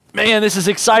Man, this is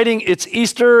exciting. It's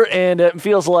Easter, and it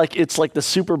feels like it's like the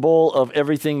Super Bowl of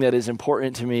everything that is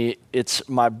important to me. It's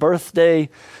my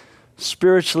birthday.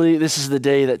 Spiritually, this is the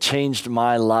day that changed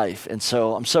my life. And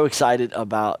so I'm so excited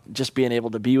about just being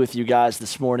able to be with you guys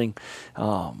this morning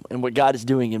and what God is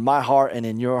doing in my heart and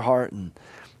in your heart. And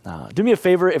do me a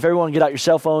favor, if everyone get out your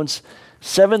cell phones,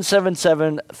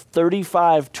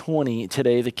 777-3520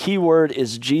 today. The key word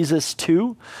is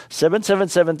Jesus2,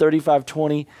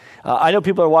 777-3520. I know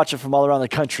people are watching from all around the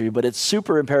country, but it's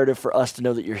super imperative for us to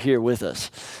know that you're here with us,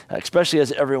 especially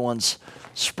as everyone's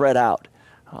spread out.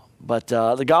 But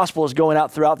the gospel is going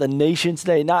out throughout the nation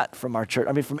today, not from our church,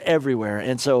 I mean from everywhere.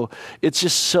 And so it's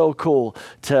just so cool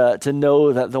to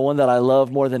know that the one that I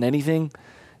love more than anything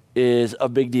is a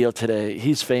big deal today.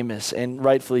 He's famous, and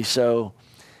rightfully so.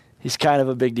 He's kind of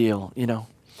a big deal, you know.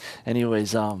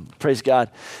 Anyways, praise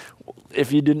God.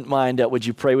 If you didn't mind, would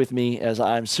you pray with me as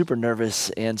I'm super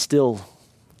nervous and still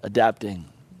adapting?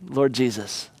 Lord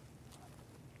Jesus,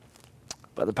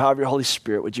 by the power of your Holy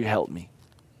Spirit, would you help me?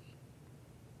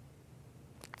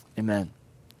 Amen.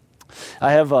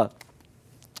 I have, we're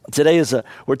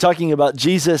talking about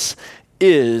Jesus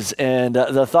is, and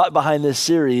the thought behind this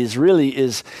series really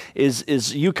is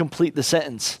you complete the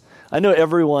sentence. I know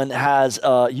everyone has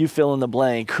you fill in the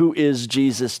blank. Who is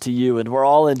Jesus to you? And we're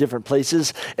all in different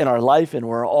places in our life, and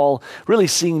we're all really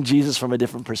seeing Jesus from a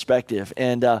different perspective.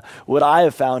 And what I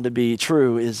have found to be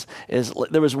true is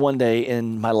there was one day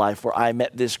in my life where I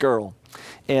met this girl,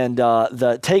 and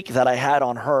the take that I had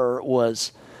on her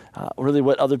was really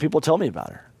what other people tell me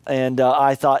about her. And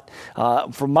I thought,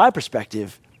 from my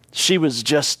perspective, she was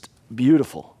just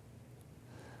beautiful.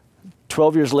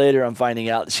 12 years later, I'm finding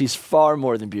out that she's far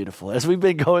more than beautiful. As we've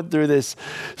been going through this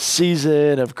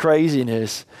season of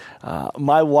craziness,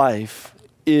 my wife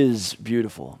is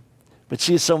beautiful, but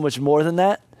she is so much more than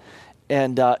that.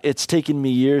 And it's taken me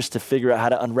years to figure out how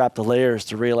to unwrap the layers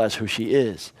to realize who she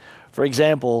is. For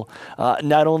example,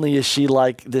 not only is she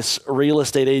like this real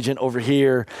estate agent over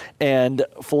here and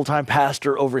full-time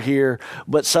pastor over here,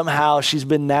 but somehow she's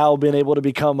been able to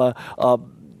become a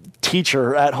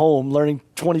teacher at home, learning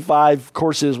 25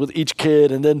 courses with each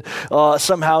kid, and then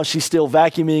somehow she's still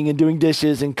vacuuming and doing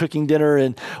dishes and cooking dinner,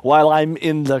 and while I'm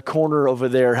in the corner over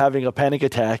there having a panic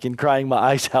attack and crying my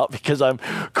eyes out because I'm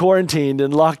quarantined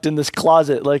and locked in this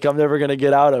closet like I'm never going to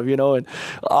get out of, you know. And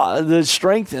the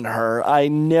strength in her, I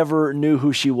never knew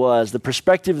who she was. The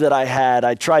perspective that I had,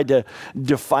 I tried to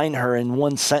define her in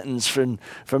one sentence from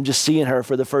just seeing her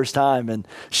for the first time. And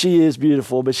she is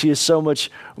beautiful, but she is so much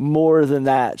more than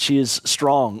that. She is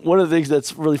strong. One of the things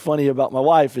that's really funny about my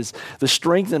wife is the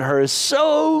strength in her is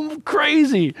so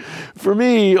crazy. For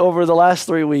me, over the last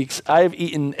 3 weeks, I have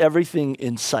eaten everything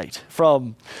in sight,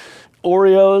 from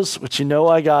Oreos, which you know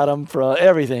I got them, from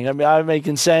everything. I mean, I'm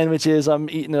making sandwiches. I'm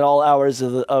eating at all hours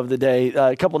of the day.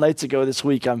 A couple nights ago this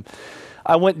week,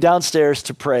 I went downstairs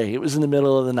to pray. It was in the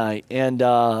middle of the night, and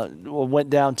went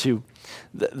down to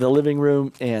the living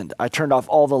room, and I turned off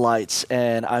all the lights,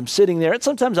 and I'm sitting there. And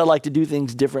sometimes I like to do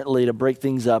things differently to break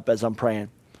things up as I'm praying.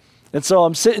 And so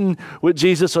I'm sitting with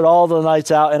Jesus with all the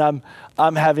lights out, and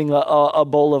I'm having a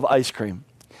bowl of ice cream.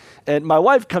 And my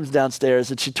wife comes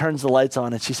downstairs, and she turns the lights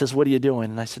on, and she says, "What are you doing?"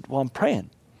 And I said, "Well, I'm praying."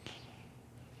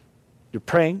 "You're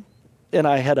praying?" And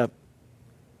I had a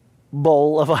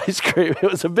bowl of ice cream. It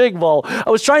was a big bowl. I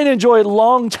was trying to enjoy a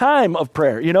long time of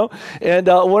prayer, you know? And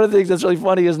one of the things that's really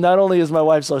funny is not only is my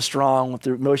wife so strong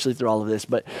emotionally through all of this,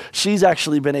 but she's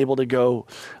actually been able to go,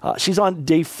 she's on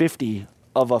day 50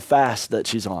 of a fast that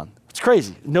she's on. It's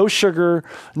crazy. No sugar,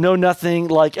 no nothing,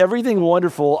 like everything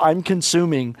wonderful I'm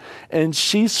consuming. And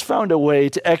she's found a way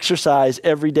to exercise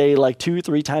every day, like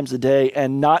 2-3 times a day,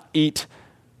 and not eat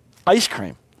ice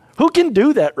cream. Who can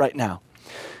do that right now?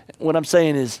 What I'm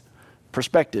saying is,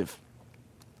 perspective.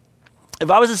 If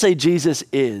I was to say Jesus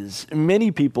is, many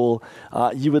people,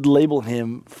 you would label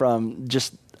him from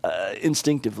just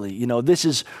instinctively. You know, this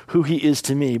is who he is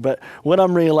to me. But what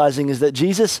I'm realizing is that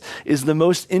Jesus is the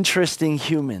most interesting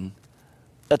human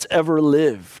that's ever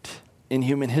lived in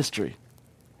human history.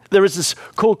 There was this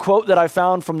cool quote that I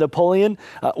found from Napoleon.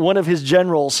 One of his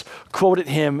generals quoted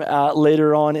him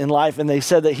later on in life, and he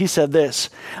said this: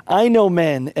 "I know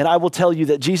men, and I will tell you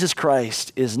that Jesus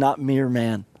Christ is not mere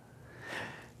man.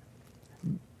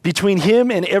 Between him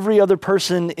and every other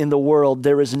person in the world,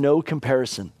 there is no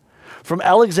comparison. From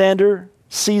Alexander,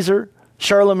 Caesar,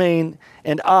 Charlemagne,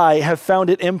 and I have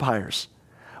founded empires.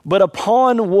 But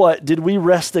upon what did we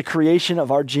rest the creation of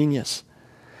our genius?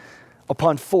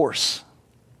 Upon force.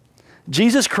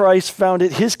 Jesus Christ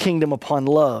founded his kingdom upon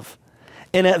love.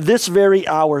 And at this very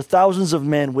hour, thousands of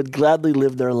men would gladly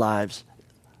give their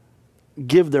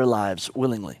lives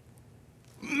willingly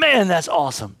Man, that's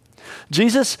awesome.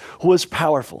 Jesus was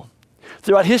powerful.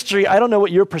 Throughout history, I don't know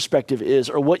what your perspective is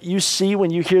or what you see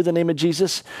when you hear the name of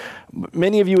Jesus.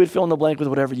 Many of you would fill in the blank with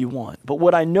whatever you want. But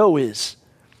what I know is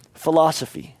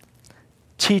philosophy,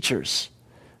 teachers,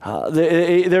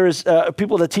 there is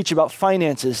people that teach about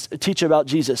finances, teach about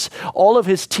Jesus. All of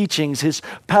his teachings, his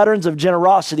patterns of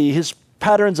generosity, his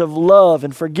patterns of love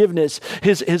and forgiveness,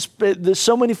 there's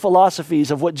so many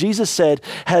philosophies of what Jesus said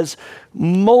has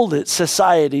molded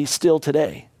society still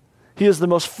today. He is the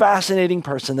most fascinating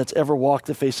person that's ever walked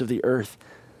the face of the earth.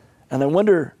 And I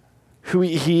wonder who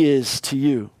he is to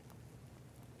you.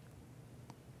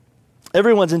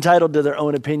 Everyone's entitled to their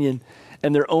own opinion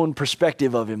and their own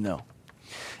perspective of him, though.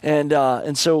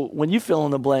 And so when you fill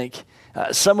in the blank,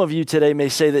 some of you today may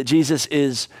say that Jesus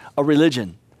is a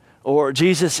religion, or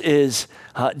Jesus is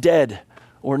dead,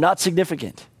 or not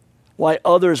significant. Why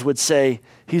others would say,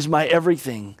 he's my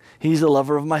everything. He's the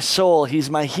lover of my soul.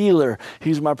 He's my healer.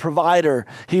 He's my provider.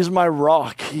 He's my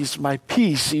rock. He's my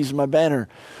peace. He's my banner.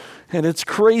 And it's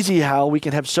crazy how we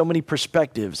can have so many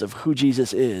perspectives of who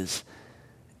Jesus is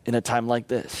in a time like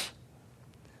this.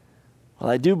 Well,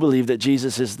 I do believe that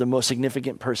Jesus is the most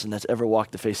significant person that's ever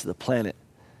walked the face of the planet.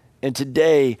 And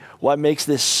today, what makes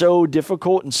this so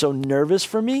difficult and so nervous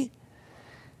for me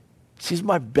is he's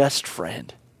my best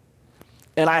friend.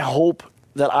 And I hope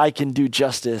that I can do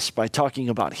justice by talking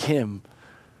about him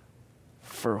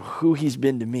for who he's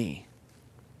been to me.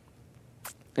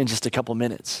 In just a couple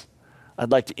minutes,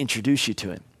 I'd like to introduce you to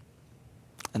him.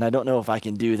 And I don't know if I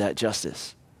can do that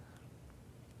justice.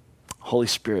 Holy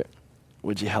Spirit,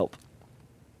 would you help?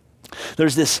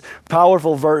 There's this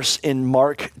powerful verse in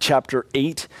Mark chapter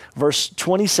 8, verse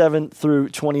 27 through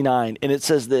 29, and it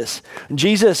says this: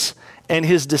 Jesus and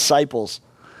his disciples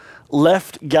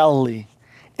left Galilee,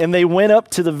 and they went up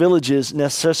to the villages near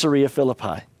Caesarea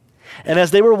Philippi. And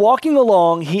as they were walking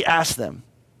along, he asked them,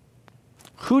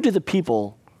 "Who do the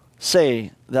people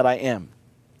say that I am?"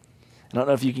 I don't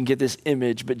know if you can get this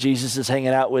image, but Jesus is hanging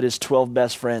out with his 12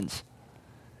 best friends.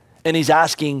 And he's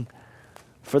asking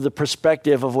for the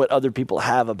perspective of what other people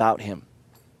have about him.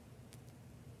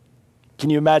 Can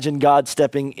you imagine God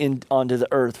stepping in onto the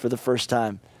earth for the first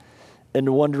time and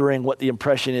wondering what the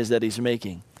impression is that he's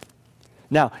making?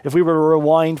 Now, if we were to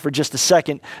rewind for just a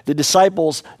second, the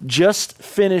disciples just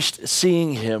finished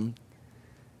seeing him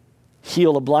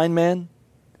heal a blind man,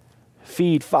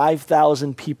 feed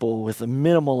 5,000 people with a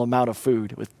minimal amount of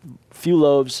food, with few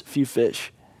loaves, few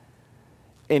fish.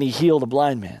 And he healed a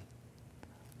blind man.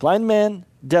 Blind man,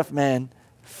 deaf man,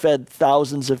 fed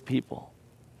thousands of people.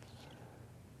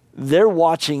 They're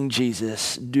watching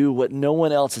Jesus do what no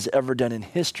one else has ever done in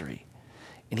history.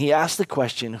 And he asked the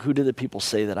question, who do the people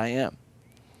say that I am?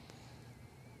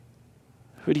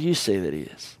 Who do you say that he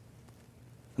is?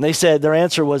 And they said, their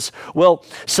answer was, well,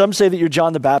 some say that you're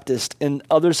John the Baptist, and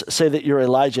others say that you're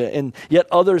Elijah, and yet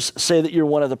others say that you're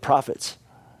one of the prophets.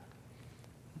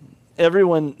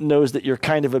 Everyone knows that you're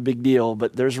kind of a big deal,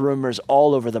 but there's rumors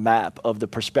all over the map of the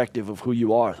perspective of who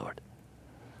you are, Lord.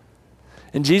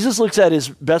 And Jesus looks at his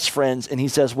best friends and he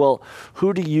says, well,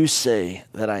 who do you say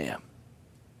that I am?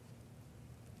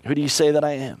 Who do you say that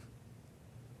I am?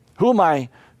 Who am I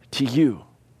to you?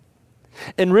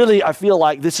 And really, I feel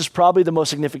like this is probably the most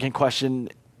significant question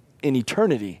in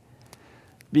eternity.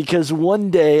 Because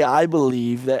one day I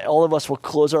believe that all of us will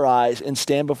close our eyes and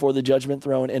stand before the judgment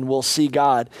throne and we'll see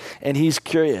God. And he's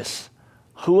curious,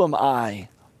 who am I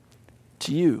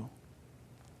to you?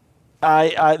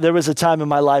 There was a time in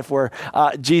my life where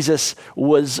Jesus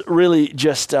was really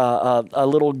just a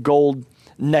little gold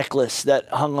necklace that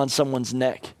hung on someone's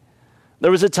neck. There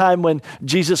was a time when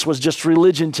Jesus was just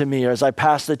religion to me, or as I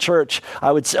passed the church,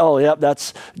 I would say, oh, yep,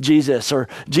 that's Jesus. Or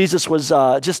Jesus was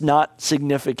just not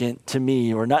significant to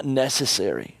me or not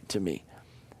necessary to me.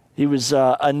 He was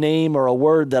a name or a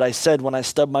word that I said when I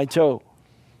stubbed my toe.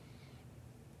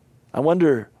 I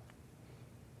wonder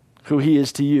who he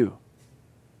is to you.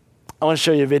 I want to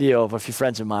show you a video of a few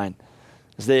friends of mine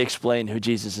as they explain who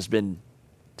Jesus has been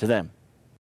to them.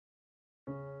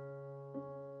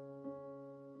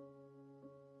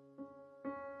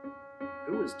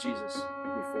 Who was Jesus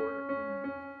before?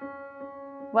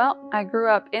 Well, I grew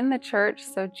up in the church,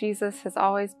 so Jesus has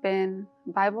always been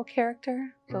a Bible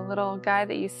character, the little guy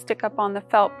that you stick up on the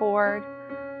felt board.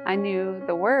 I knew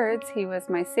the words. He was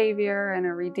my Savior and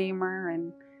a Redeemer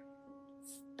and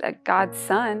God's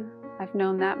Son. I've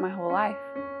known that my whole life.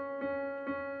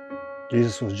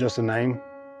 Jesus was just a name,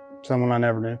 someone I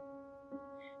never knew.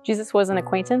 Jesus was an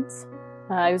acquaintance.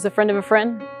 He was a friend of a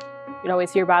friend. You'd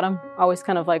always hear about him, always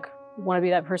kind of like want to be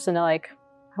that person to I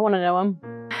want to know him.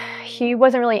 He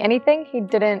wasn't really anything. He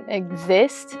didn't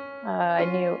exist. I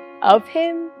knew of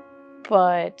him,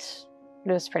 but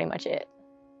it was pretty much it.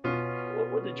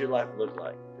 What did your life look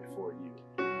like before you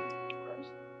knew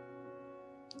Christ?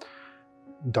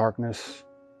 Darkness,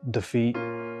 defeat,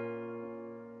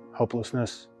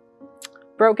 hopelessness.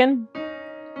 Broken,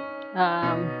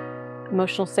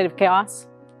 emotional state of chaos,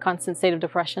 constant state of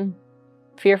depression,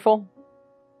 fearful.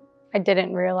 I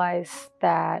didn't realize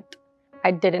that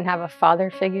I didn't have a father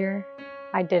figure.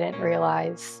 I didn't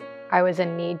realize I was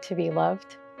in need to be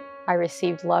loved. I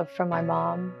received love from my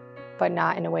mom, but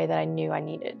not in a way that I knew I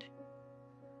needed.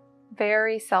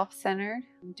 Very self-centered,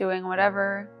 doing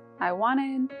whatever I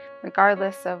wanted,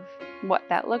 regardless of what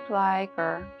that looked like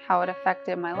or how it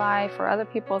affected my life or other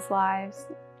people's lives.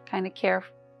 Kind of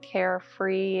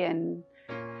carefree and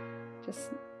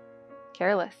just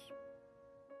careless.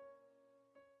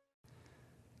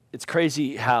 It's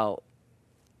crazy how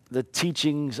the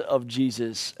teachings of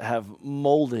Jesus have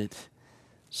molded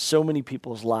so many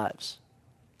people's lives.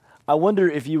 I wonder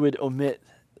if you would omit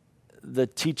the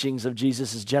teachings of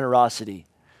Jesus' generosity,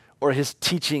 or his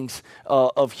teachings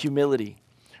of humility,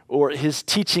 or his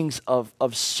teachings of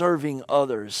serving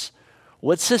others,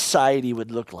 what society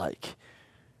would look like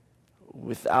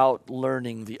without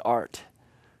learning the art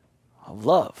of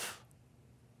love.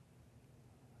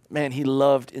 Man, he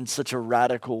loved in such a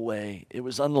radical way. It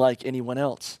was unlike anyone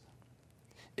else.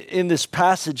 In this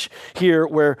passage here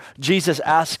where Jesus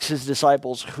asks his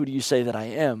disciples, "Who do you say that I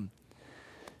am?"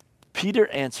 Peter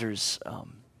answers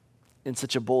in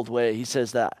such a bold way. He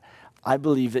says that, "I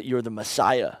believe that you're the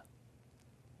Messiah."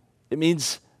 It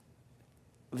means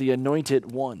the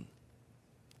anointed one.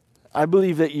 I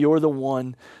believe that you're the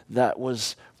one that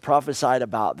was prophesied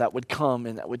about, that would come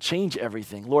and that would change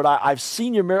everything. Lord, I've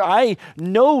seen your miracles. I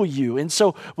know you. And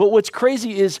so, but what's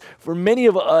crazy is for many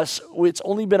of us, it's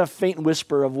only been a faint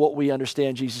whisper of what we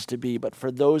understand Jesus to be. But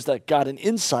for those that got an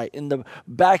insight in the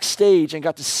backstage and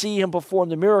got to see him perform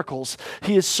the miracles,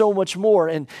 he is so much more.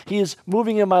 And he is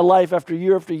moving in my life after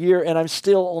year, and I'm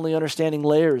still only understanding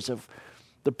layers of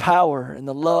the power and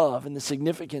the love and the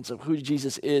significance of who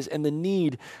Jesus is and the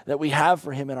need that we have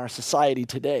for him in our society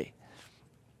today.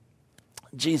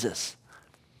 Jesus.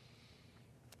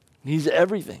 He's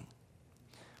everything.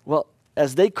 Well,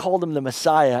 as they called him the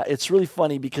Messiah, it's really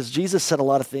funny because Jesus said a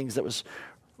lot of things that was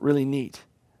really neat.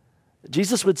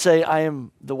 Jesus would say, "I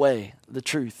am the way, the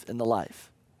truth, and the life."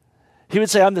 He would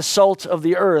say, "I'm the salt of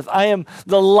the earth. I am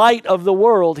the light of the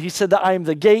world." He said that I am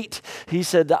the gate. He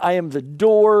said that I am the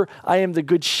door. I am the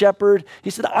good shepherd. He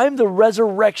said, "I'm the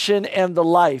resurrection and the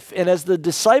life." And as the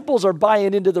disciples are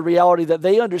buying into the reality that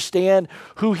they understand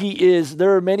who he is,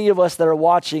 there are many of us that are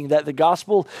watching that the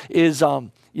gospel is,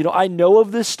 I know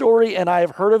of this story and I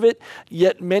have heard of it,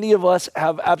 yet many of us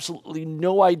have absolutely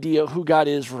no idea who God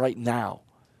is right now.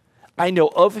 I know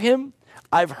of him.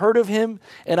 I've heard of him,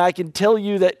 and I can tell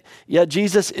you that, yeah,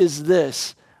 Jesus is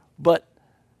this, but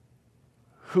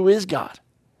who is God?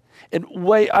 And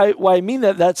why I mean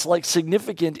that's like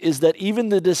significant is that even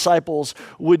the disciples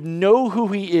would know who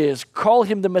he is, call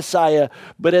him the Messiah,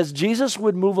 but as Jesus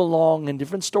would move along in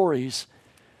different stories,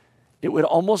 it would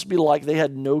almost be like they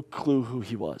had no clue who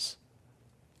he was.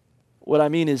 What I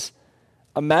mean is,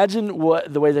 imagine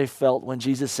the way they felt when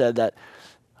Jesus said that,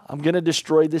 "I'm going to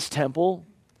destroy this temple,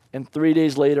 and 3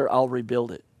 days later, I'll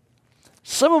rebuild it."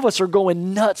 Some of us are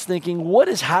going nuts thinking, what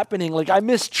is happening? Like, I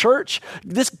miss church.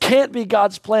 This can't be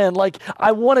God's plan. Like,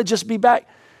 I want to just be back.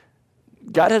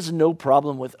 God has no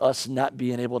problem with us not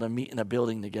being able to meet in a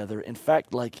building together. In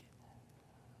fact,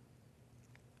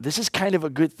 this is kind of a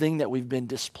good thing that we've been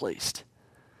displaced.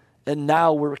 And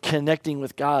now we're connecting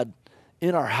with God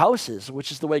in our houses,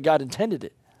 which is the way God intended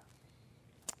it.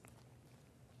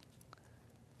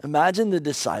 Imagine the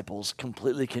disciples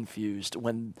completely confused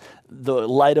when the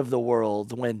light of the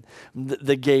world, when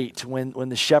the gate, when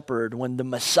the shepherd, when the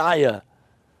Messiah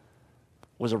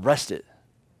was arrested.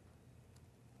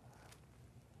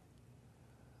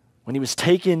 When he was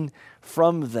taken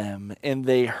from them and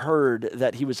they heard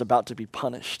that he was about to be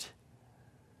punished.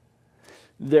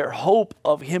 Their hope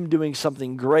of him doing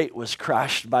something great was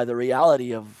crushed by the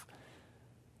reality of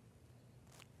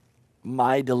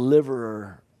my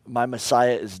deliverer, my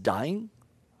Messiah, is dying.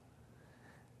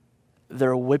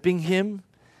 They're whipping him.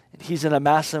 He's in a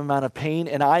massive amount of pain,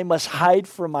 and I must hide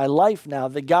for my life now.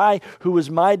 The guy who was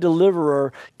my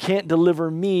deliverer can't deliver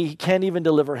me. He can't even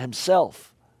deliver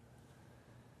himself.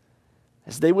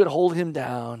 As they would hold him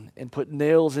down and put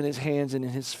nails in his hands and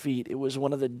in his feet, it was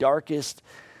one of the darkest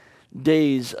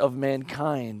days of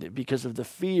mankind because of the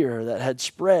fear that had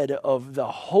spread of the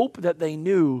hope that they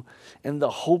knew and the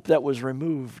hope that was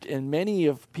removed. And many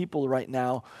of people right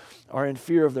now are in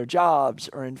fear of their jobs,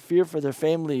 or in fear for their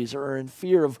families, or in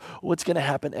fear of what's going to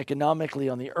happen economically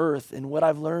on the earth. And what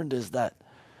I've learned is that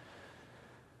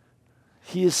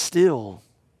He is still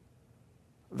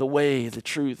the way, the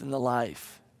truth, and the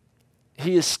life.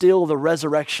 He is still the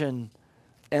resurrection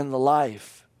and the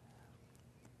life.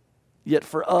 Yet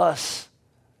for us,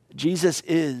 Jesus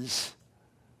is.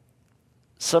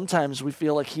 Sometimes we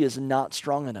feel like He is not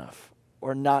strong enough,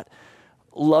 or not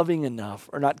loving enough,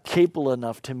 or not capable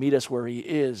enough to meet us where He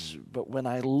is. But when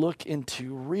I look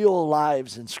into real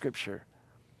lives in Scripture,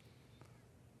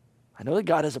 I know that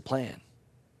God has a plan.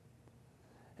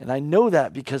 And I know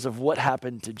that because of what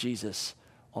happened to Jesus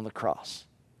on the cross.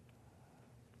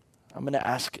 I'm going to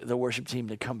ask the worship team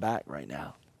to come back right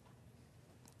now.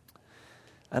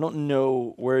 I don't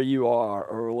know where you are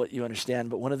or what you understand,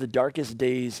 but one of the darkest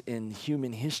days in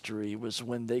human history was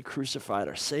when they crucified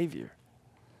our Savior.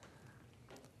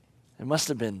 It must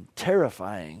have been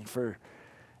terrifying for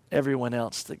everyone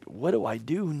else. Like, what do I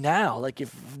do now? Like,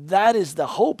 if that is the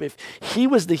hope, if He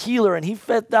was the healer and He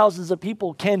fed thousands of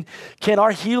people, can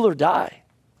our healer die?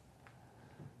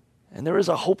 And there was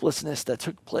a hopelessness that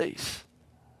took place.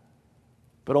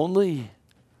 But only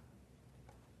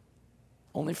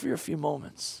for a few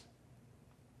moments.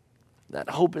 That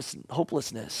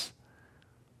hopelessness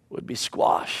would be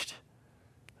squashed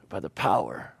by the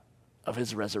power of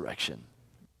His resurrection.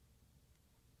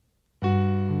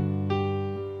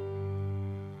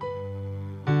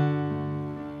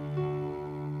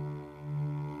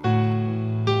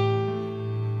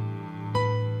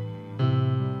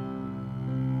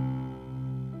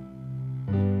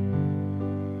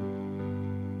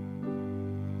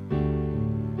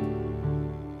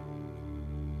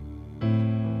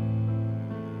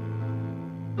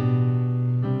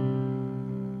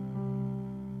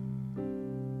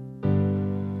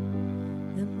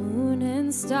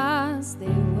 Stars they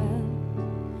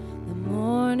wept, the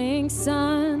morning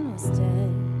sun was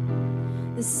dead,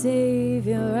 the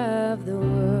Savior of the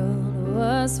world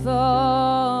was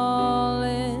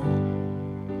fallen,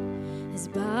 His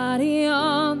body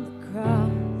on the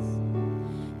cross,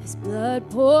 His blood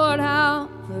poured out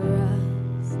for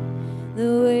us,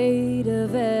 the weight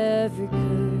of every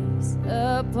curse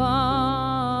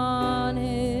upon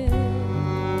Him.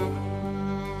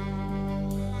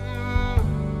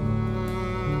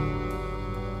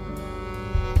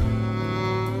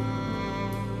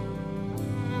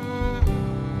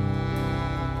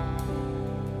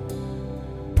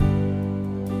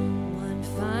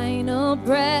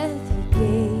 Breath He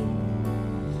gave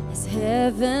as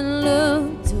heaven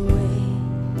looked away,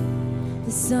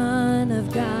 the Son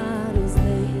of God was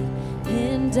laid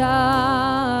in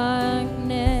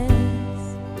darkness,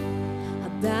 a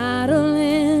battle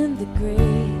in the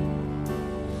grave,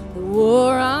 the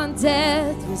war on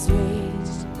death was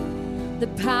waged, the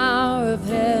power of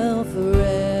hell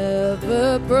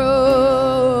forever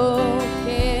broken,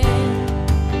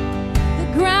 the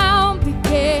ground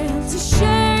began to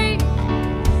shake,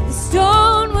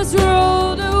 stone was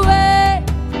rolled away.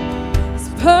 His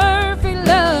perfect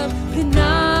love could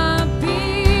not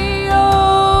be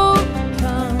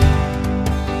overcome.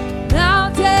 Now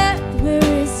death, where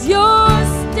is your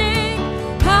sting?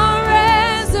 Our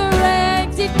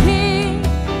resurrected King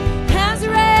has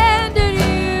rendered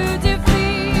you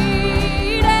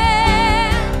defeated.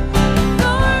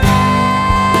 Forever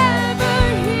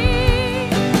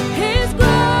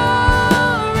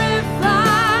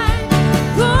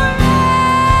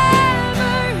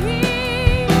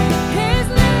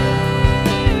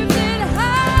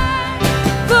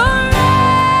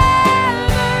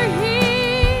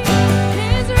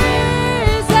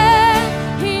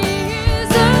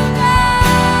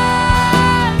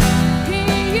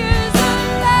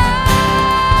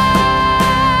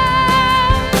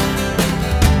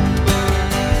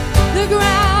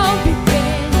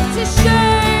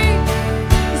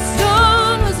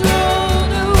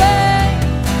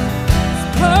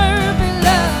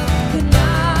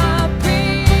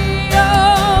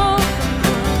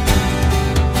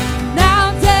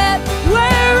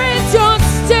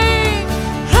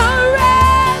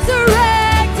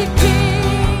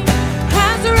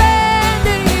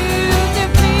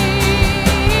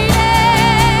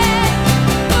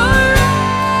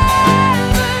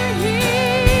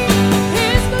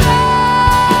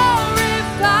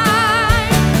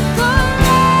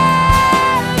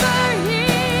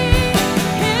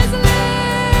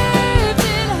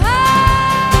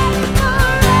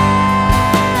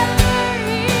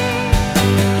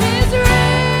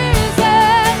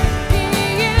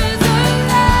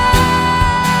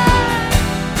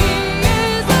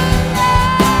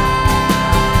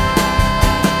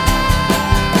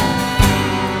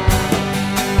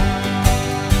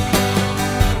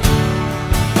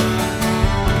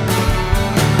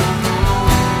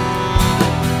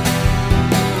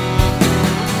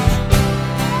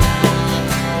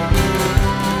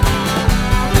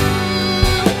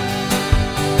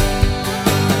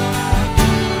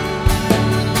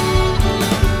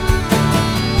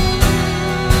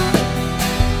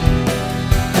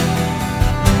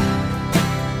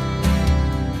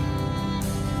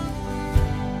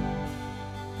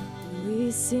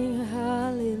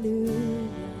hallelujah.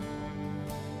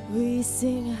 We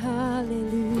sing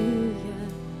hallelujah.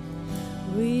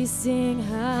 We sing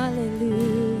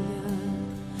hallelujah.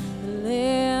 The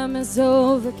Lamb is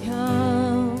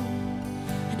overcome.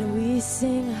 And we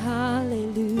sing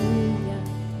hallelujah.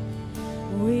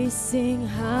 We sing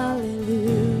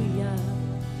hallelujah.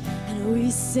 And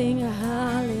we sing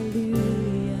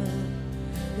hallelujah.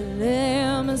 The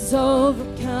Lamb is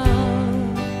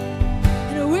overcome.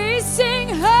 And we sing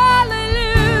hallelujah.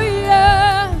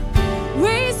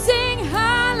 We sing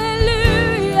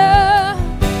hallelujah.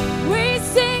 We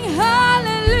sing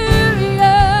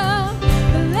hallelujah.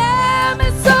 The Lamb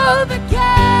is overcome.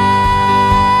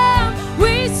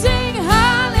 We sing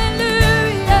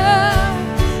hallelujah.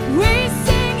 We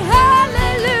sing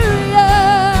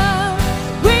hallelujah.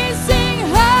 We sing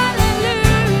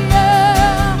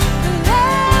hallelujah. The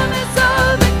Lamb is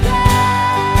overcome.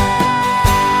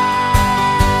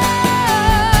 The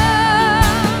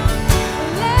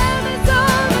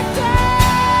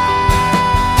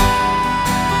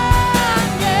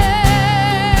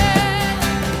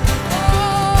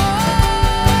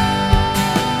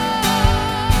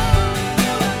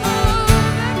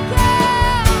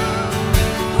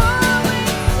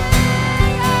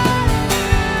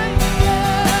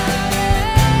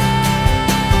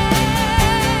Lamb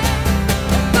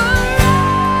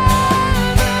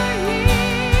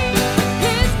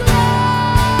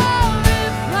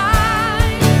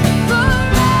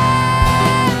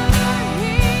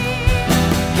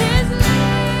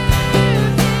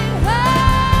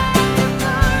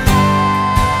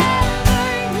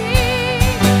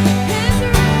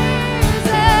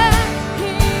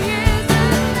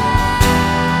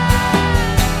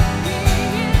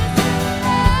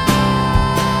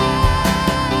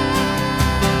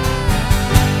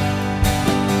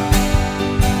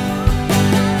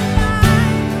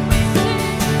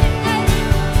overcome.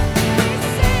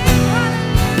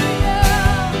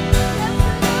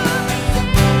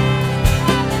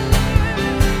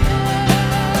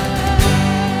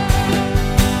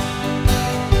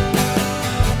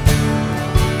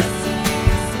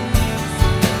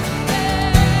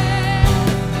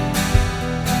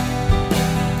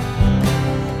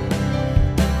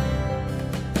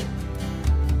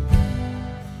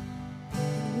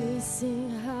 We sing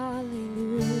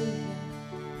hallelujah.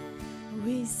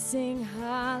 We sing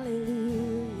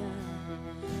hallelujah.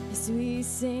 Yes, we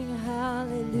sing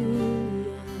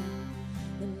hallelujah.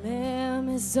 The Lamb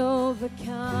is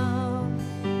overcome.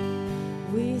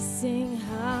 We sing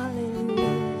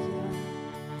hallelujah.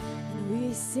 And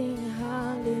we sing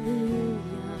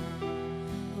hallelujah.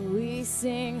 We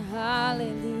sing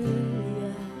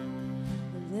hallelujah.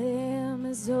 The Lamb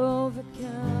is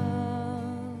overcome.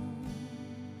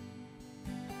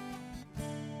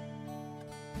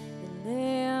 The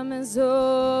Lamb is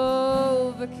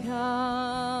overcome,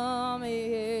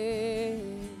 yes.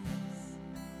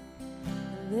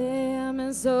 The Lamb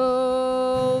is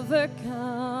overcome.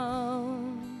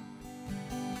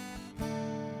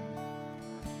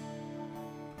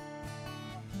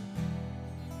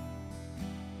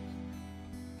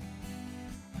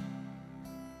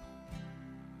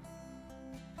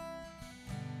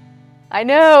 I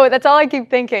know, that's all I keep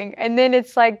thinking. And then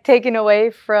it's like taken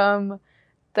away from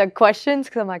the questions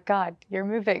because I'm like, God, you're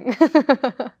moving.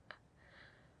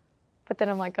 But then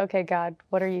I'm like, okay, God,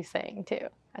 what are you saying too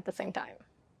at the same time?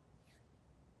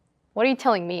 What are you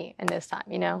telling me in this time,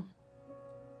 you know?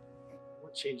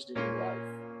 What changed in your life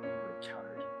when you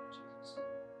encountered Jesus?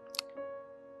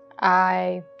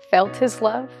 I felt his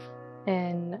love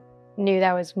and knew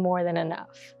that was more than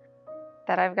enough.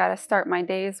 That I've got to start my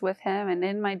days with him and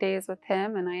end my days with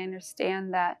him. And I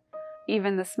understand that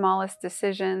even the smallest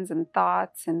decisions and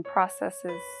thoughts and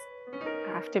processes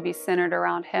have to be centered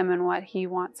around him and what he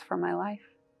wants for my life.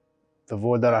 The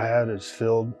void that I had is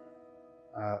filled.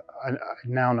 I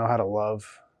now know how to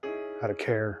love, how to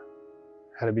care,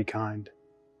 how to be kind.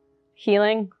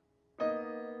 Healing,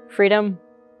 freedom,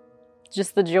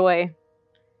 just the joy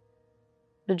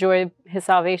of his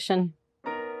salvation,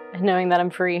 and knowing that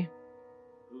I'm free.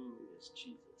 Who is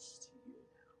Jesus to you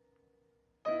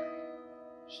now?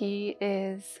 He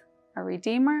is a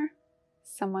redeemer,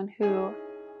 someone who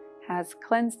has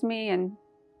cleansed me and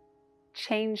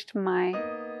changed my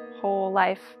whole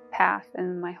life path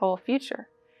and my whole future.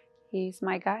 He's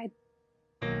my guide.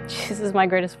 Jesus is my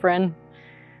greatest friend.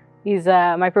 He's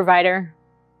my provider,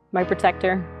 my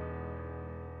protector,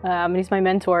 and he's my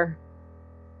mentor.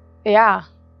 Yeah,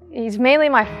 he's mainly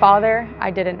my father.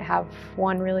 I didn't have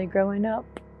one really growing up.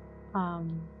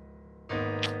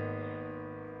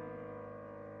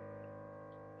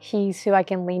 He's who I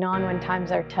can lean on when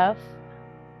times are tough.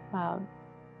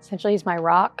 Essentially, he's my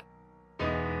rock.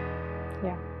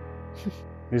 Yeah.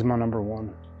 He's my number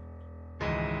one.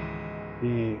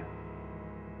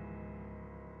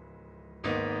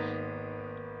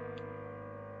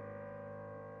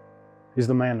 He's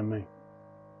the man to me.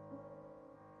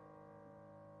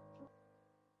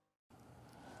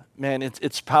 Man,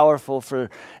 it's powerful for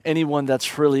anyone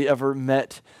that's really ever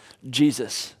met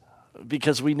Jesus,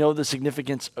 because we know the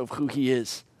significance of who he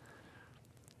is.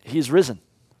 He's risen.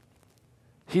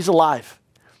 He's alive.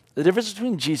 The difference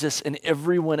between Jesus and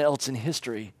everyone else in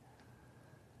history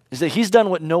is that he's done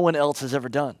what no one else has ever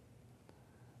done.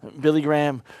 Billy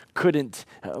Graham couldn't.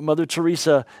 Mother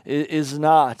Teresa is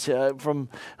not. From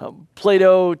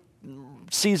Plato,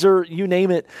 Caesar, you name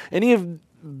it. Any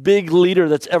of big leader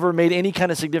that's ever made any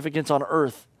kind of significance on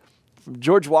earth, from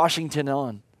George Washington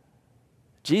on.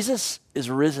 Jesus is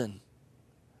risen.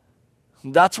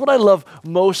 That's what I love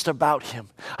most about him.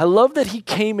 I love that he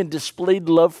came and displayed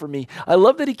love for me. I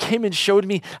love that he came and showed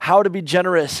me how to be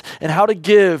generous and how to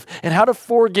give and how to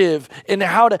forgive and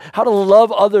how to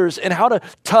love others and how to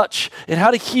touch and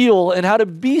how to heal and how to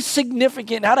be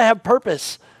significant and how to have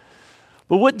purpose.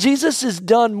 But what Jesus has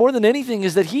done more than anything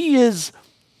is that he is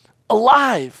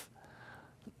alive.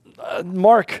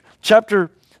 Mark chapter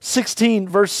 16,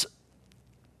 verse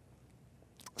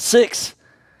 6.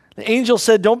 The angel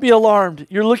said, "Don't be alarmed.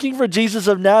 You're looking for Jesus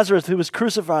of Nazareth who was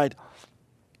crucified.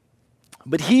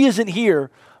 But he isn't here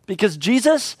because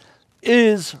Jesus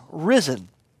is risen."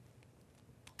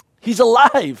 He's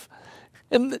alive.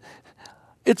 And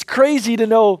it's crazy to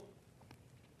know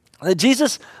that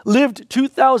Jesus lived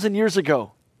 2,000 years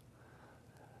ago,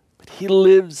 but he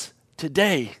lives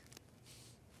today.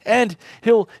 And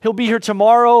he'll be here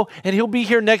tomorrow, and he'll be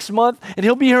here next month, and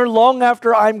he'll be here long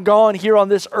after I'm gone here on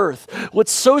this earth.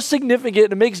 What's so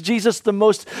significant and makes Jesus the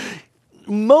most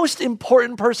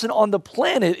important person on the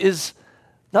planet is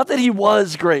not that he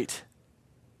was great.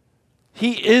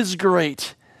 He is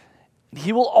great.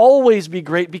 He will always be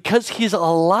great because he's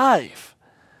alive.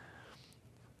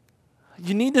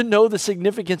 You need to know the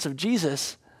significance of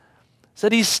Jesus, is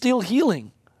that he's still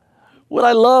healing. What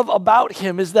I love about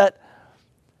him is that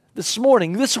this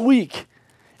morning, this week,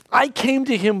 I came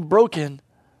to him broken,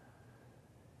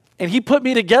 and he put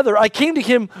me together. I came to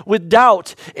him with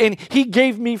doubt, and he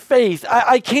gave me faith.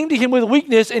 I came to him with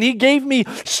weakness, and he gave me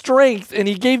strength, and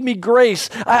he gave me grace.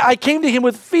 I came to him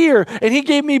with fear, and he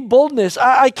gave me boldness.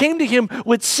 I came to him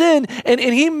with sin, and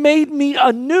he made me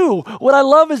anew. What I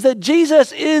love is that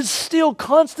Jesus is still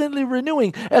constantly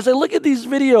renewing. As I look at these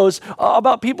videos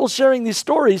about people sharing these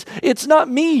stories, it's not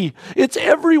me, it's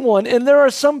everyone. And there are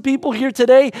some people here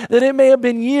today that it may have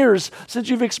been years since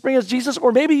you've experienced Jesus,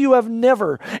 or maybe you have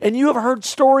never. And you have heard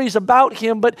stories about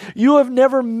him, but you have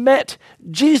never met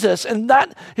Jesus. And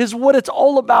that is what it's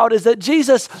all about, is that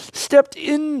Jesus stepped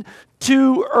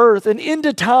into earth and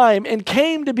into time and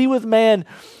came to be with man.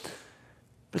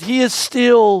 But he is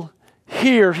still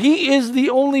here. He is the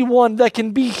only one that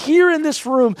can be here in this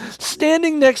room,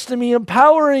 standing next to me,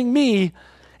 empowering me,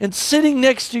 and sitting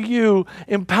next to you,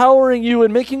 empowering you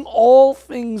and making all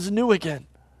things new again.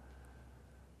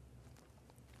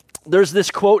 There's this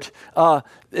quote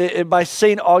by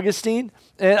St. Augustine,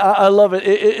 and I love it.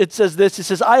 It says this. It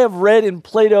says, "I have read in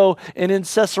Plato and in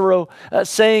Cicero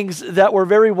sayings that were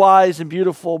very wise and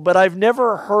beautiful, but I've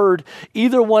never heard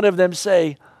either one of them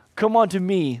say, 'Come unto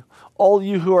me, all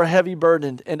you who are heavy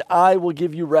burdened, and I will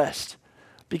give you rest.'"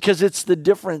 Because it's the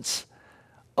difference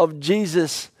of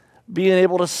Jesus being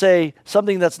able to say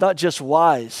something that's not just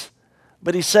wise,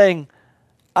 but he's saying,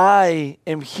 "I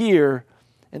am here,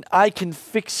 and I can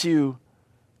fix you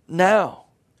now.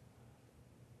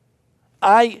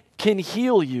 I can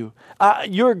heal you.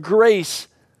 Your grace,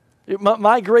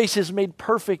 my grace is made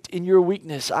perfect in your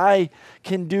weakness. I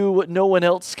can do what no one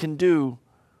else can do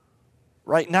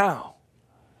right now."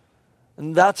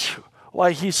 And that's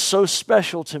why he's so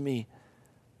special to me.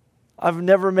 I've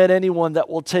never met anyone that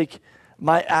will take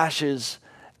my ashes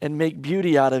and make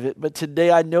beauty out of it. But today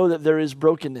I know that there is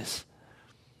brokenness.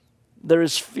 There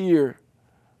is fear.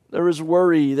 There is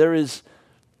worry, and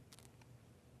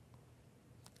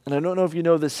I don't know if you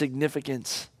know the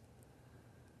significance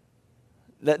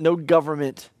that no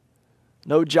government,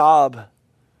 no job,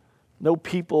 no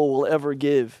people will ever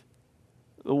give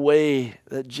the way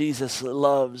that Jesus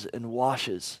loves and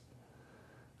washes.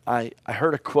 I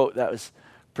heard a quote that was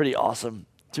pretty awesome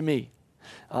to me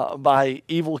by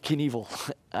Evel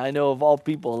Knievel. I know of all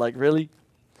people, like, really? It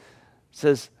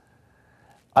says,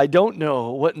 "I don't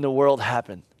know what in the world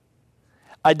happened.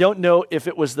 I don't know if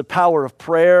it was the power of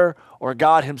prayer or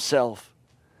God himself,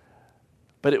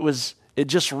 but it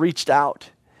just reached out.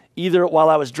 either while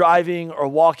I was driving or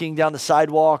walking down the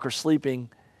sidewalk or sleeping.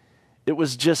 It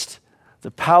was just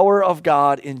the power of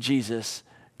God in Jesus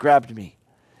grabbed me.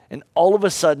 And all of a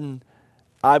sudden,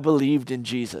 I believed in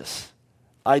Jesus.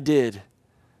 I did.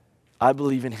 I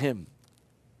believe in him.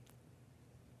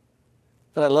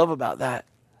 What I love about that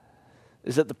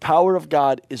is that the power of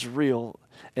God is real,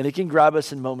 and it can grab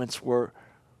us in moments where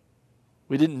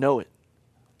we didn't know it.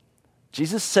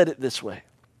 Jesus said it this way.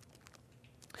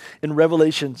 In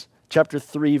Revelation chapter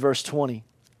 3, verse 20,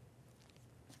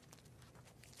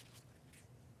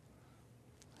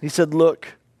 he said,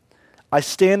 "Look, I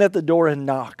stand at the door and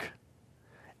knock.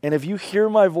 And if you hear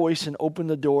my voice and open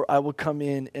the door, I will come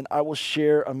in and I will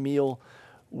share a meal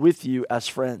with you as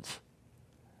friends.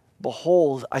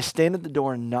 Behold, I stand at the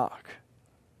door and knock."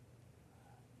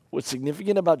 What's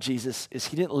significant about Jesus is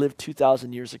he didn't live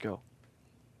 2,000 years ago.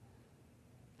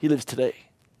 He lives today.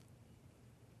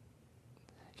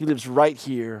 He lives right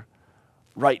here,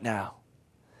 right now.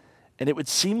 And it would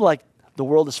seem like the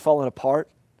world is falling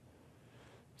apart.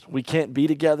 We can't be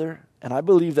together. And I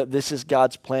believe that this is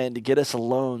God's plan to get us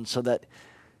alone so that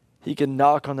he can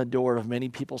knock on the door of many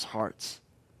people's hearts.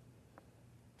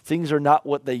 Things are not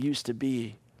what they used to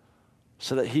be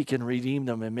so that he can redeem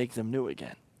them and make them new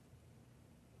again.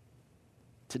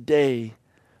 Today,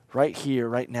 right here,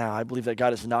 right now, I believe that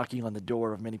God is knocking on the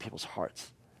door of many people's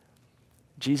hearts.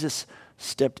 Jesus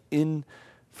stepped in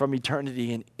from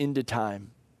eternity and into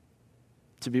time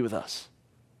to be with us.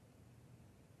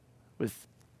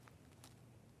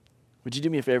 Would you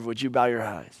do me a favor? Would you bow your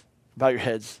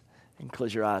heads, and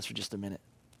close your eyes for just a minute?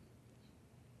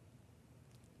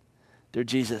 Dear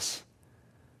Jesus,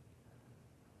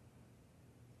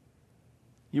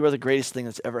 you are the greatest thing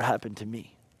that's ever happened to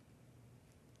me.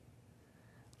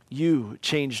 You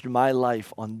changed my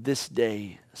life on this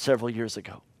day several years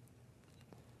ago.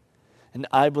 And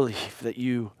I believe that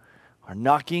you are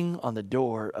knocking on the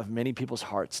door of many people's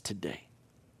hearts today.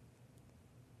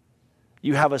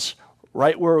 You have us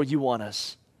right where you want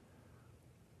us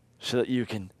so that you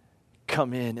can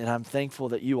come in. And I'm thankful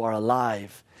that you are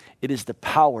alive. It is the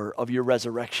power of your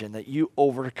resurrection that you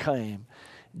overcame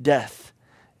death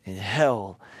and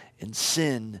hell and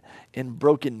sin and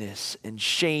brokenness and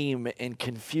shame and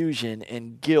confusion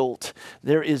and guilt.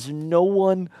 There is no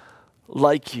one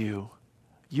like you.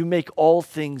 You make all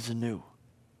things new.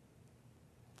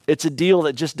 It's a deal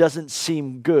that just doesn't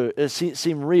seem good,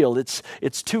 seem real.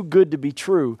 It's too good to be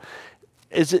true.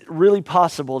 Is it really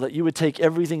possible that you would take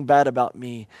everything bad about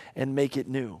me and make it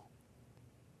new?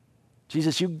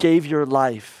 Jesus, you gave your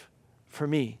life for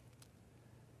me.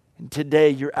 And today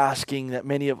you're asking that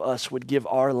many of us would give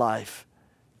our life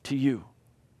to you.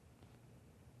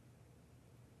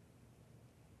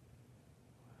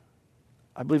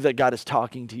 I believe that God is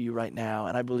talking to you right now,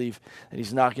 and I believe that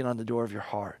he's knocking on the door of your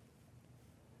heart.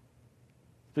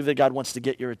 I believe that God wants to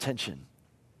get your attention.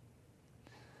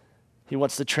 He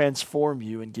wants to transform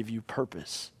you and give you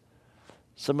purpose.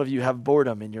 Some of you have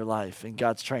boredom in your life, and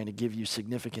God's trying to give you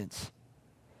significance.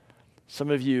 Some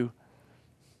of you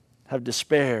have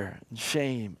despair and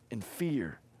shame and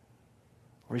fear,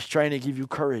 or he's trying to give you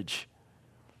courage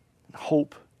and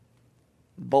hope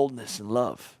and boldness and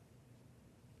love.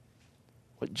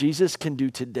 What Jesus can do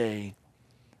today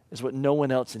is what no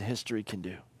one else in history can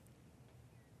do.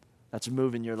 That's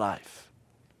move in your life.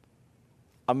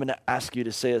 I'm going to ask you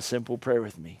to say a simple prayer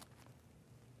with me.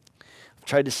 I've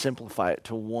tried to simplify it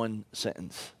to one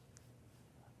sentence.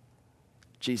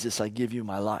 Jesus, I give you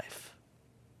my life.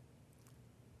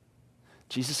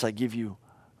 Jesus, I give you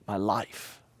my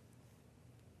life.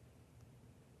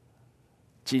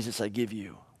 Jesus, I give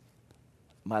you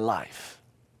my life.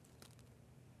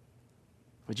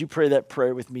 Would you pray that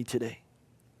prayer with me today?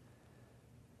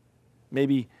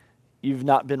 Maybe you've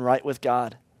not been right with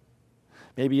God.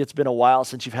 Maybe it's been a while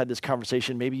since you've had this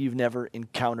conversation. Maybe you've never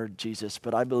encountered Jesus.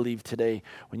 But I believe today,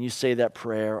 when you say that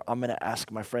prayer, I'm going to ask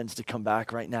my friends to come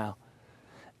back right now.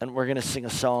 And we're going to sing a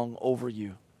song over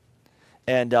you.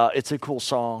 And it's a cool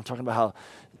song talking about how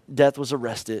death was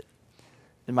arrested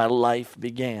and my life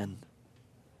began.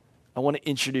 I want to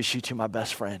introduce you to my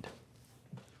best friend.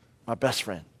 My best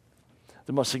friend.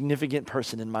 The most significant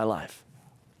person in my life.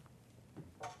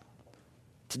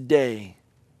 Today,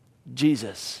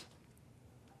 Jesus,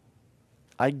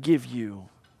 I give you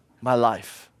my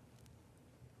life.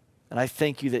 And I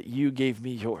thank you that you gave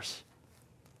me yours.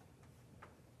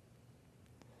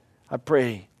 I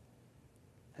pray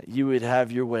that you would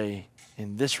have your way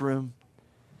in this room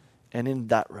and in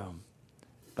that room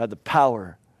by the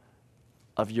power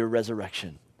of your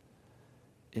resurrection.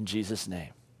 In Jesus'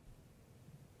 name.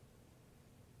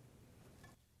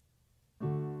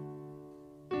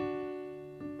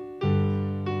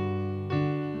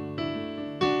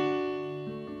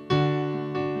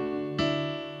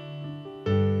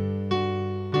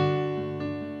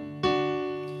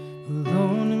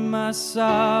 my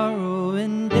sorrow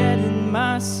and dead in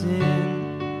my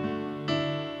sin,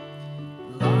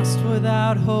 lost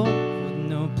without hope with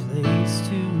no place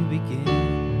to begin.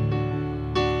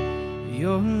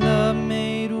 Your love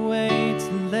made a way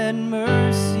to let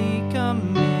mercy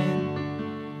come in.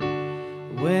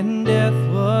 When death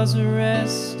was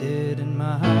arrested and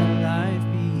my life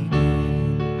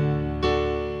began,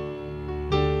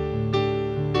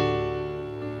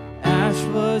 ash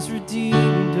was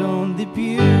redeemed, only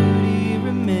beauty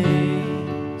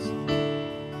remains.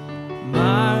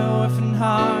 My orphan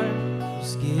heart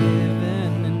was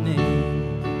given a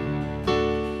name.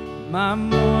 My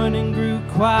mourning grew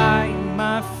quiet,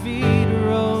 my feet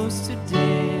rose to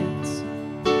dance.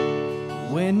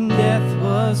 When death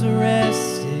was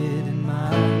arrested and my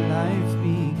life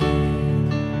began.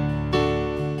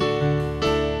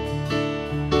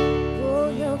 Oh,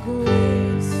 your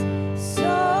grace,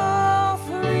 so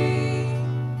free,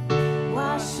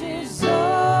 washes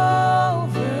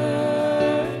over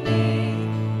me.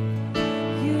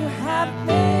 You have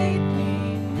made me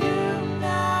new,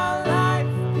 now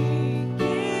life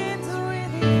begins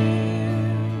with you.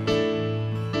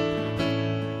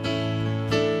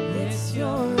 It's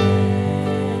your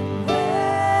endless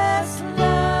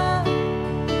love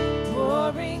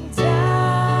pouring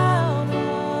down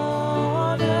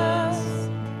on us.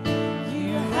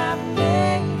 You have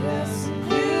made us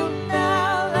new,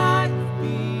 now life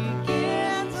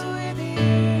begins with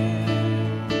you.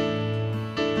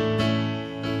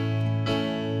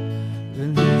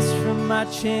 Released from my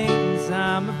chains,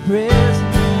 I'm a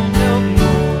prisoner no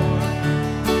more.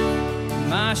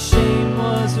 My shame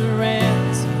was a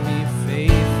ransom he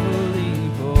faithfully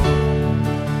bore.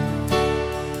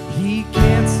 He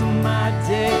canceled my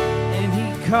debt and he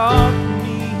called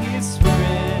me his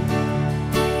friend.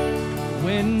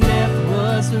 When death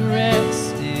was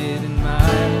arrested and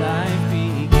my life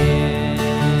began.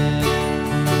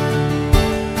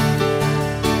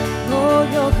 Oh,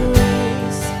 your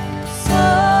grace, so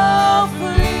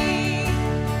free,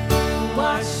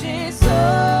 washes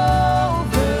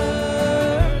over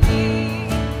me.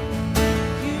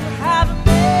 You have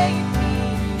made me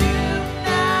new,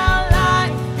 now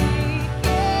life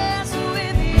begins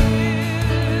with you.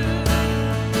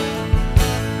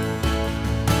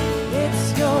 It's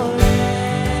your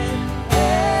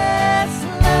endless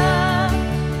love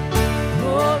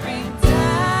pouring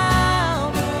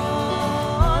down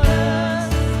on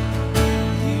us.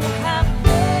 You have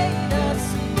made us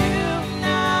new,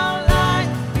 now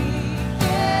life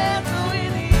begins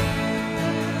with you.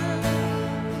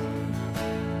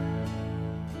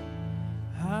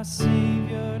 Our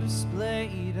Savior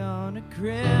displayed on a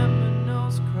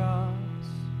criminal's cross.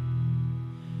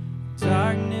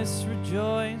 Darkness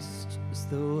rejoiced as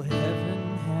though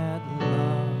heaven had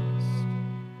lost.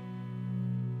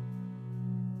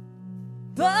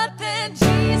 But then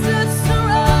Jesus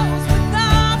arose with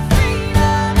our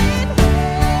freedom in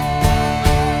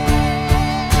hand.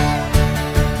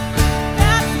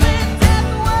 That's when death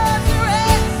was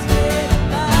arrested and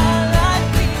my life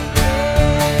began.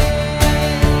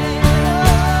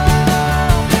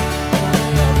 Oh,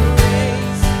 your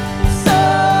grace, so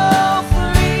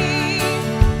free,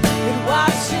 it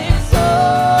washes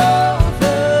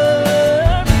over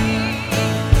me.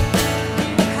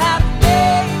 You have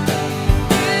made me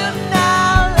new,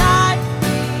 now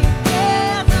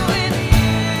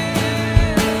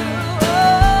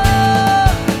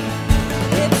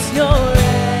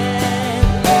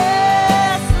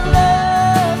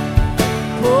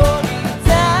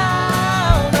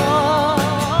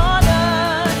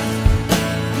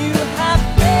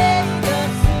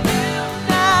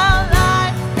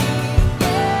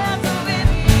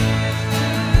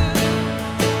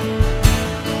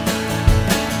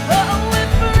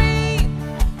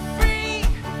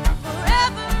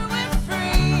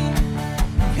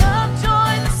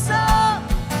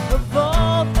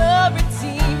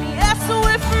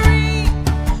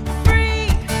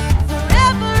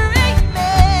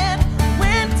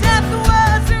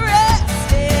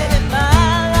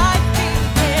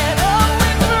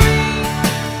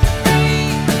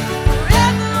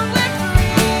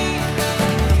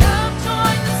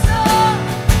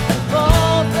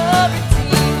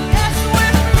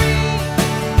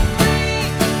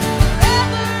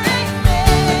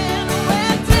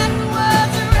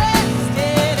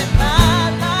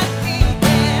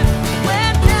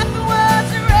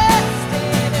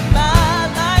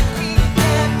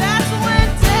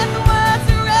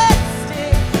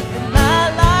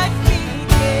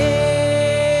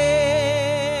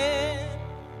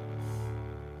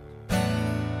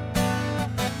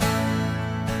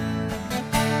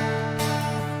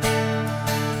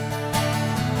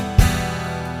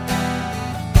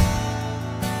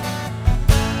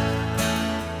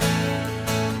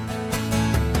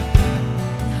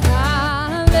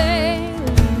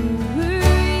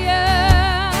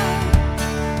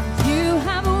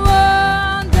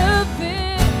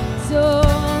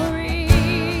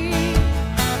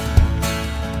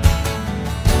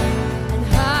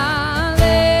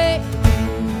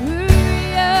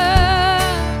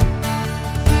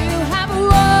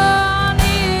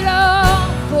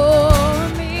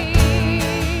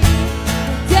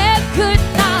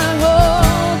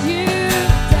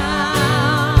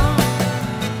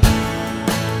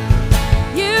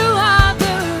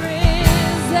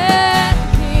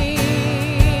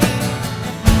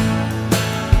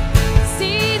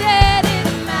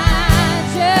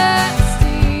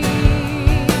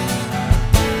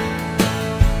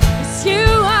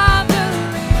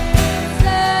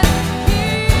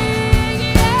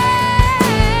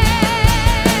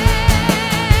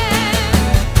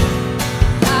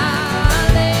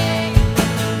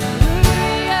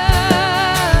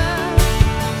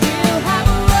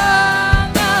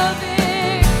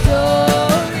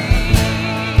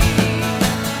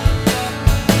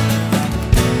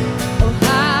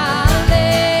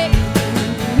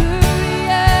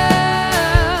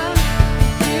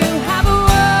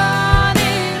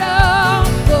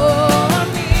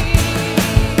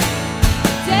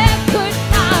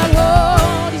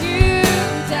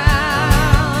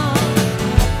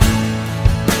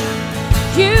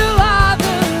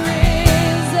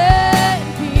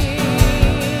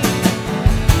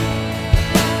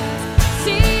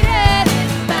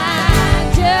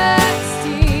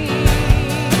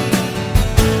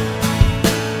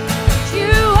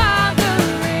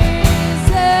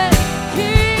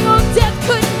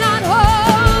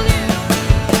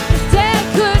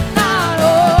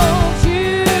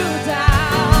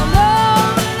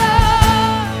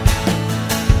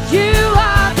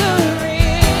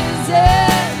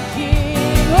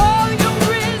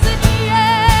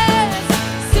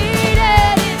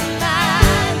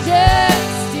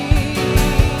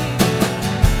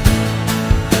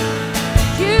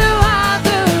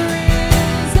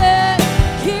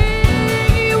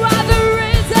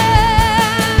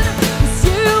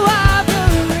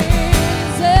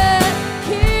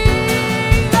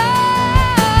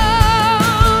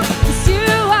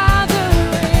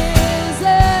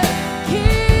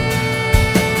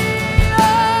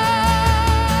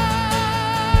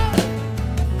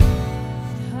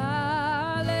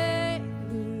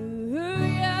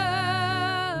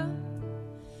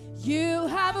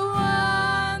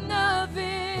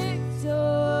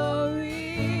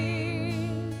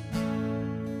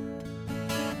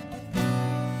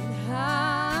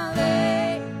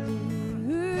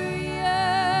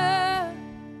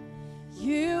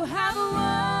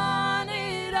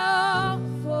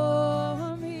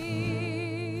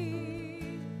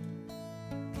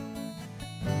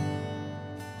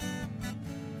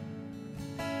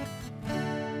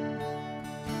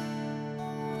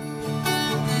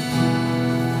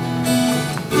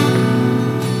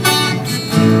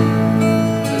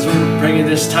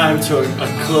time to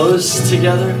a close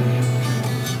together.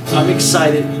 I'm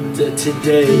excited that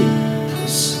today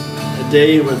is a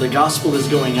day where the gospel is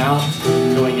going out,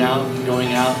 going out,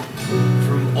 going out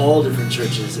from all different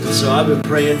churches. And so I've been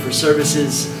praying for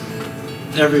services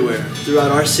everywhere, throughout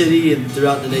our city and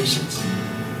throughout the nations.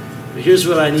 But here's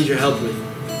what I need your help with.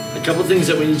 A couple things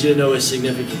that we need you to know is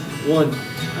significant. One,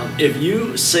 if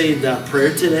you say that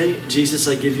prayer today, Jesus,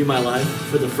 I give you my life,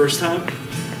 for the first time,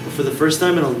 or for the first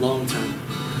time in a long time,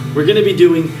 we're going to be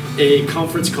doing a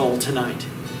conference call tonight.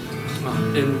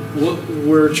 And what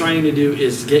we're trying to do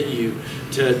is get you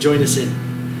to join us in.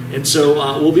 And so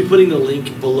we'll be putting the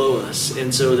link below us.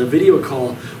 And so the video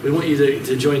call, we want you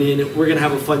to join in. We're going to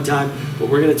have a fun time, but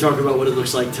we're going to talk about what it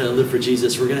looks like to live for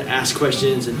Jesus. We're going to ask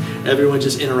questions and everyone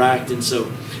just interact. And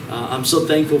so I'm so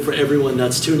thankful for everyone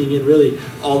that's tuning in really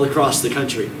all across the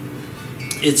country.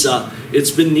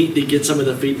 It's been neat to get some of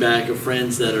the feedback of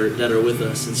friends that are with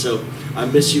us. And so I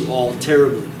miss you all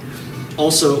terribly.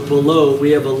 Also below,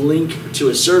 we have a link to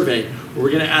a survey where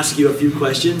we're going to ask you a few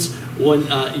questions. One,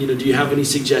 do you have any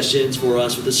suggestions for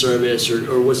us with the service,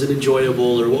 or was it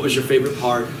enjoyable, or what was your favorite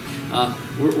part?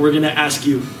 We're going to ask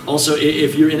you also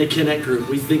if you're in a connect group.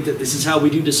 We think that this is how we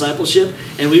do discipleship,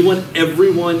 and we want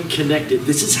everyone connected.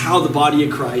 This is how the body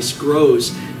of Christ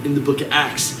grows in the book of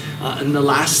Acts. And the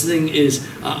last thing is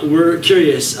we're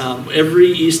curious.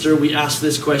 Every Easter we ask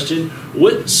this question: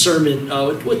 what sermon,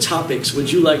 what topics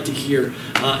would you like to hear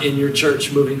in your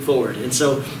church moving forward? And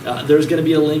so there's going to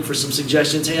be a link for some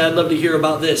suggestions. Hey, I'd love to hear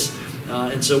about this.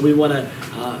 And so we want to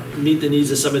meet the needs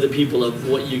of some of the people of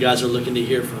what you guys are looking to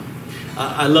hear from.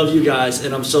 I love you guys,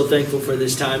 and I'm so thankful for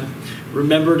this time.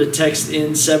 Remember to text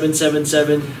in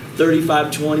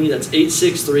 777-3520. That's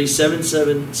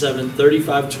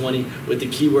 863-777-3520 with the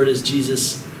keyword is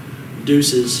Jesus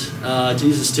Deuces,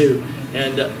 Jesus too.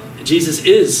 And Jesus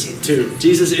is too.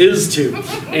 Jesus is too.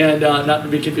 And not to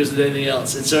be confused with anything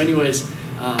else. And so anyways,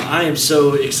 I am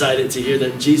so excited to hear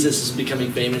that Jesus is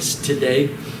becoming famous today,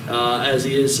 as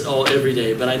he is every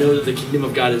day. But I know that the kingdom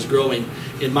of God is growing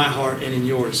in my heart and in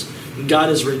yours. God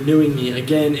is renewing me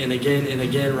again and again and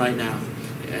again right now.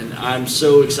 And I'm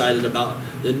so excited about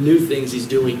the new things he's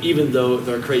doing, even though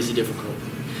they're crazy difficult.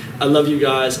 I love you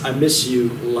guys. I miss you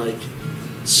like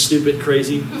stupid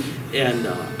crazy. And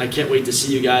I can't wait to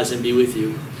see you guys and be with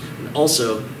you. And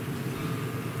also,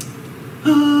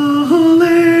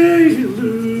 hallelujah.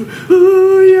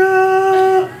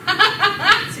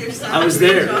 I was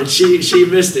there and she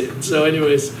missed it. So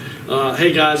anyways,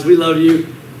 hey guys, we love you.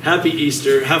 Happy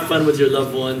Easter. Have fun with your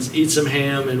loved ones. Eat some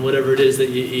ham and whatever it is that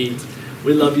you eat.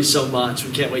 We love you so much. We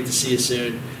can't wait to see you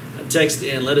soon. Text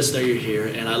in, let us know you're here,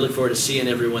 and I look forward to seeing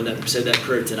everyone that said that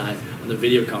prayer tonight on the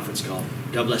video conference call.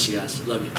 God bless you guys. Love you.